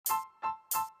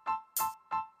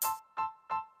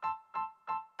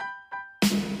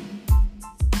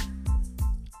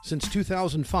Since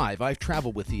 2005, I've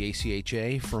traveled with the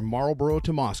ACHA from Marlborough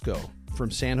to Moscow, from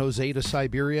San Jose to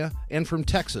Siberia, and from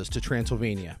Texas to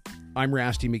Transylvania. I'm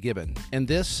Rasty McGibbon, and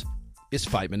this is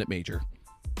 5 Minute Major.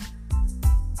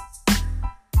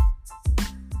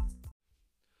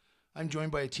 I'm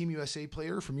joined by a Team USA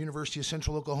player from University of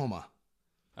Central Oklahoma.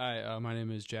 Hi, my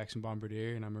name is Jaxon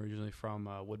Bombardir, and I'm originally from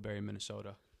Woodbury,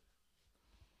 Minnesota.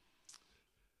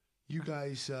 You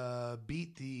guys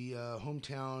beat the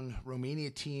hometown Romania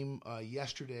team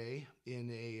yesterday in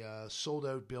a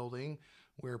sold-out building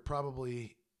where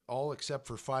probably all except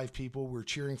for 5 people were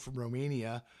cheering from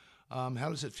Romania. How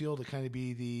does it feel to kind of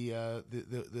be the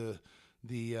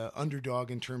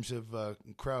underdog in terms of the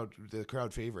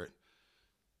crowd favorite?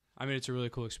 I mean, it's a really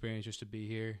cool experience just to be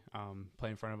here, play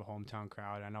in front of a hometown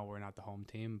crowd. I know we're not the home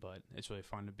team, but it's really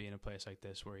fun to be in a place like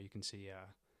this where you can see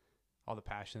all the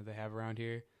passion that they have around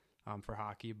here for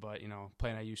hockey. But, you know,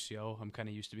 playing at UCO, I'm kind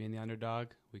of used to being the underdog.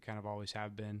 We kind of always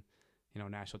have been. You know,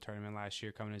 national tournament last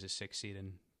year, coming as a 6th seed and,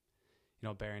 you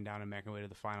know, bearing down and making our way to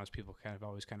the finals, people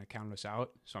always counted us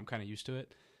out. So I'm kind of used to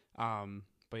it.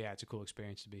 But, yeah, it's a cool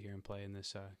experience to be here and play in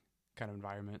this kind of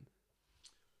environment.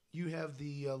 You have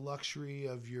the luxury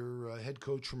of your head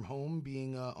coach from home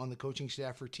being on the coaching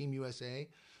staff for Team USA.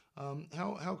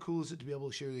 How cool is it to be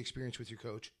able to share the experience with your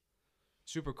coach?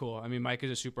 Super cool. I mean, Mike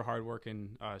is a super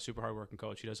hardworking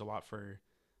coach. He does a lot for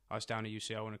us down at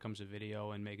UCL when it comes to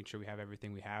video and making sure we have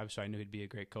everything we have. So I knew he'd be a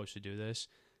great coach to do this.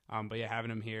 But yeah,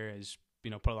 having him here is,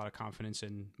 you know, put a lot of confidence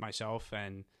in myself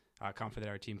and confident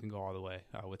our team can go all the way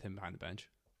with him behind the bench.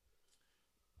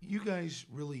 You guys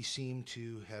really seem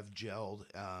to have gelled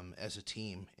as a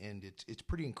team, and it's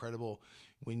pretty incredible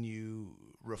when you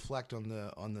reflect on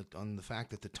the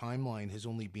fact that the timeline has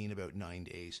only been about 9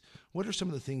 days. What are some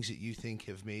of the things that you think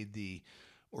have made the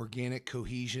organic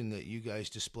cohesion that you guys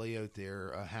display out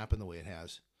there happen the way it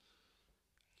has?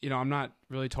 You know, I'm not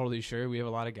really totally sure. We have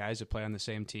a lot of guys that play on the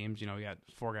same teams. You know, we got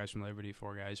 4 guys from Liberty,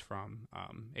 4 guys from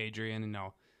Adrian, and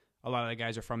a lot of the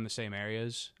guys are from the same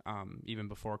areas, even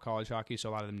before college hockey, so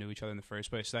a lot of them knew each other in the first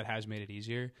place, so that has made it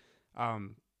easier.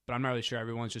 But I'm not really sure.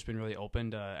 Everyone's just been really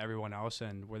open to everyone else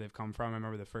and where they've come from. I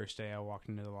remember the first day I walked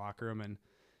into the locker room and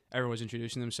everyone was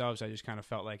introducing themselves. I just kind of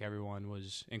felt like everyone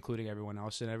was including everyone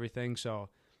else and everything. So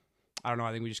I don't know.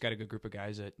 I think we just got a good group of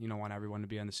guys that, you know, want everyone to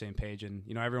be on the same page. And,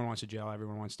 you know, everyone wants to gel.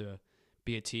 Everyone wants to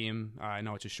be a team. I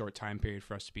know it's a short time period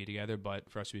for us to be together, but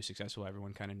for us to be successful,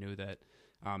 everyone kind of knew that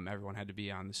everyone had to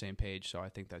be on the same page. So I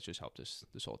think that's just helped us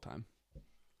this whole time.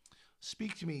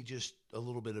 Speak to me just a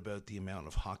little bit about the amount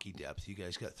of hockey depth. You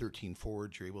guys got 13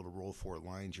 forwards. You're able to roll 4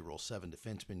 lines. You roll 7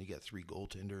 defensemen. You got 3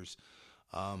 goaltenders.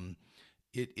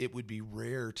 It would be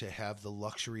rare to have the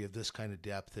luxury of this kind of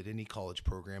depth at any college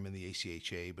program in the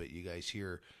ACHA, but you guys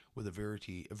here with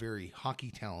a very hockey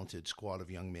talented squad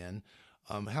of young men.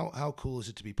 How cool is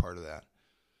it to be part of that?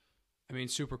 I mean,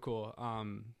 super cool.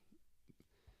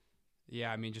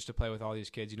 Yeah, I mean, just to play with all these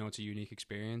kids, you know, it's a unique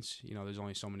experience. You know, there's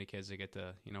only so many kids that get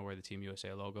to, you know, wear the Team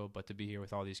USA logo, but to be here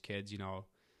with all these kids, you know,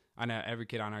 I know every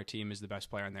kid on our team is the best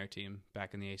player on their team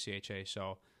back in the ACHA.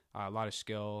 So a lot of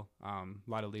skill, a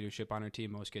lot of leadership on our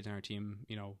team. Most kids on our team,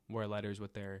 you know, wear letters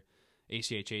with their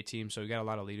ACHA team. So we got a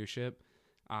lot of leadership.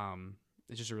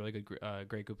 It's just a really good,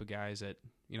 great group of guys that,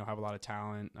 you know, have a lot of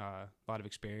talent, a lot of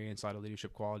experience, a lot of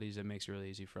leadership qualities. That makes it really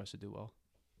easy for us to do well.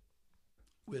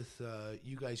 With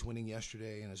you guys winning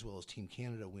yesterday and as well as Team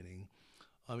Canada winning,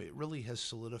 it really has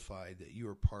solidified that you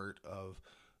are part of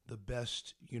the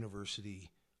best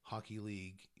university hockey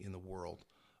league in the world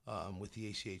with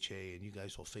the ACHA, and you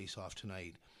guys will face off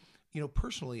tonight. You know,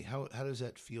 personally, how does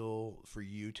that feel for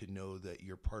you to know that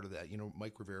you're part of that? You know,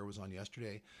 Mike Rivera was on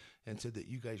yesterday and said that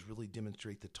you guys really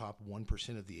demonstrate the top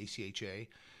 1% of the ACHA,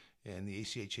 and the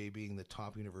ACHA being the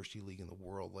top university league in the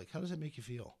world. Like, how does that make you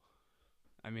feel?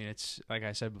 I mean, it's like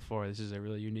I said before, this is a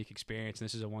really unique experience, and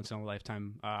this is a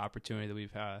once-in-a-lifetime opportunity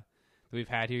that we've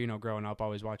had here. You know, growing up,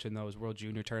 always watching those World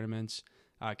Junior tournaments,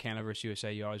 Canada versus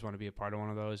USA, you always want to be a part of one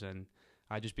of those, and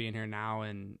just being here now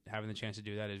and having the chance to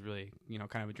do that is really, you know,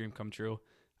 kind of a dream come true.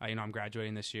 You know, I'm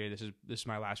graduating this year. This is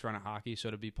my last run at hockey, so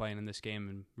to be playing in this game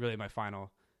and really my final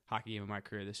hockey game of my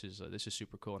career, this is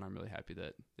super cool, and I'm really happy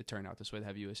that it turned out this way to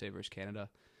have USA versus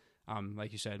Canada.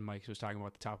 Like you said, Mike was talking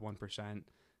about the top 1%.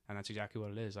 And that's exactly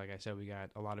what it is. Like I said, we got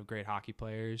a lot of great hockey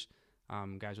players,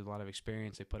 guys with a lot of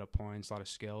experience. They put up points, a lot of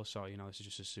skill. So, you know, this is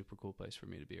just a super cool place for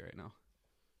me to be right now.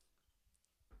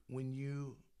 When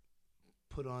you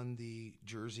put on the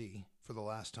jersey for the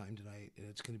last time tonight, and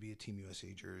it's going to be a Team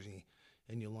USA jersey,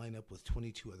 and you line up with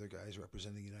 22 other guys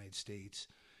representing the United States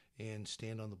and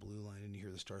stand on the blue line and you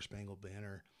hear the Star Spangled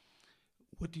Banner,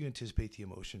 what do you anticipate the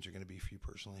emotions are going to be for you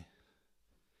personally?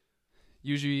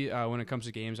 Usually, when it comes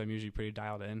to games, I'm usually pretty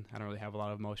dialed in. I don't really have a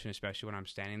lot of emotion, especially when I'm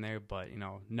standing there. But,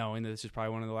 knowing that this is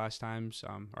probably one of the last times,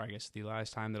 or I guess the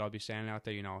last time that I'll be standing out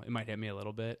there, it might hit me a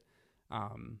little bit.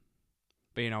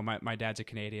 But, my dad's a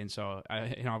Canadian, so,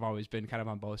 I've always been kind of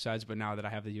on both sides. But now that I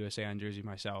have the USA on jersey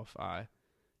myself, I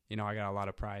got a lot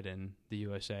of pride in the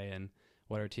USA and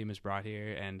what our team has brought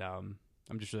here. And I'm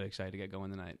just really excited to get going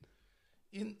tonight.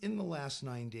 In the last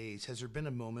 9 days, has there been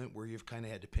a moment where you've kind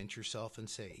of had to pinch yourself and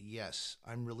say, yes,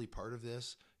 I'm really part of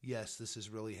this. Yes, this is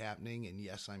really happening. And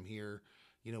yes, I'm here,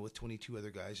 with 22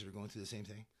 other guys that are going through the same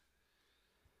thing?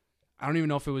 I don't even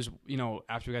know if it was,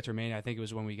 after we got to Romania. I think it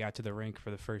was when we got to the rink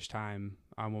for the first time,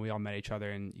 when we all met each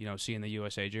other, and, seeing the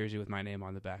USA jersey with my name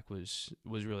on the back was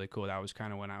really cool. That was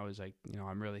kind of when I was like,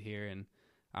 I'm really here, and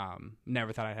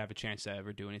never thought I'd have a chance to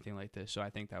ever do anything like this. So I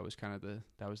think that was kind of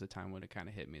the time when it kind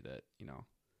of hit me that,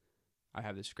 I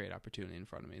have this great opportunity in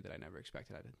front of me that I never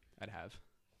expected I'd have.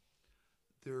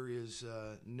 There is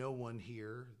no one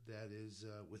here that is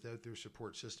without their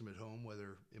support system at home,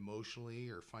 whether emotionally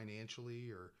or financially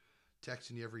or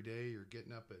texting you every day or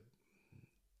getting up at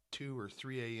 2 or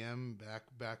 3 a.m.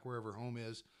 back wherever home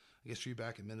is. I guess for you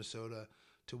back in Minnesota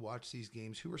to watch these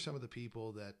games. Who are some of the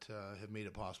people that have made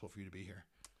it possible for you to be here?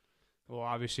 Well,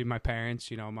 obviously my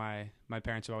parents. My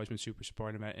parents have always been super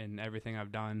supportive in everything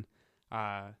I've done.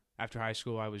 After high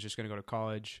school, I was just going to go to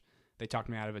college. They talked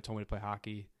me out of it, told me to play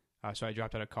hockey. So I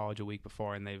dropped out of college a week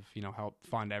before, and they've helped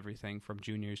fund everything from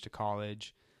juniors to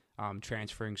college,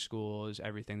 transferring schools,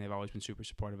 everything. They've always been super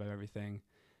supportive of everything.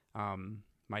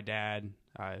 My dad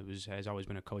has always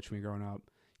been a coach for me growing up.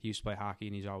 He used to play hockey,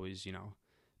 and he's always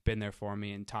been there for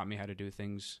me and taught me how to do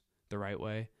things the right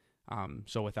way.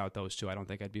 So without those two, I don't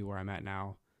think I'd be where I'm at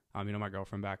now. My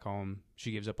girlfriend back home,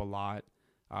 she gives up a lot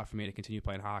for me to continue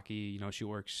playing hockey. She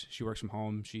works from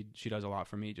home. She does a lot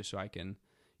for me just so I can,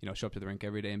 show up to the rink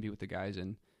every day and be with the guys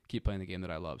and keep playing the game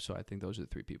that I love. So I think those are the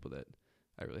three people that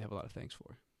I really have a lot of thanks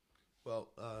for. Well,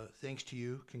 thanks to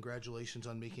you. Congratulations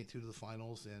on making it through to the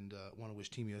finals, and want to wish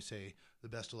Team USA the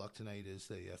best of luck tonight as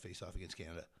they face off against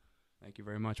Canada. Thank you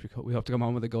very much. We hope to come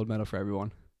home with a gold medal for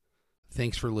everyone.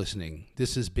 Thanks for listening.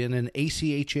 This has been an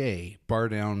ACHA Bar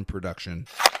Down production.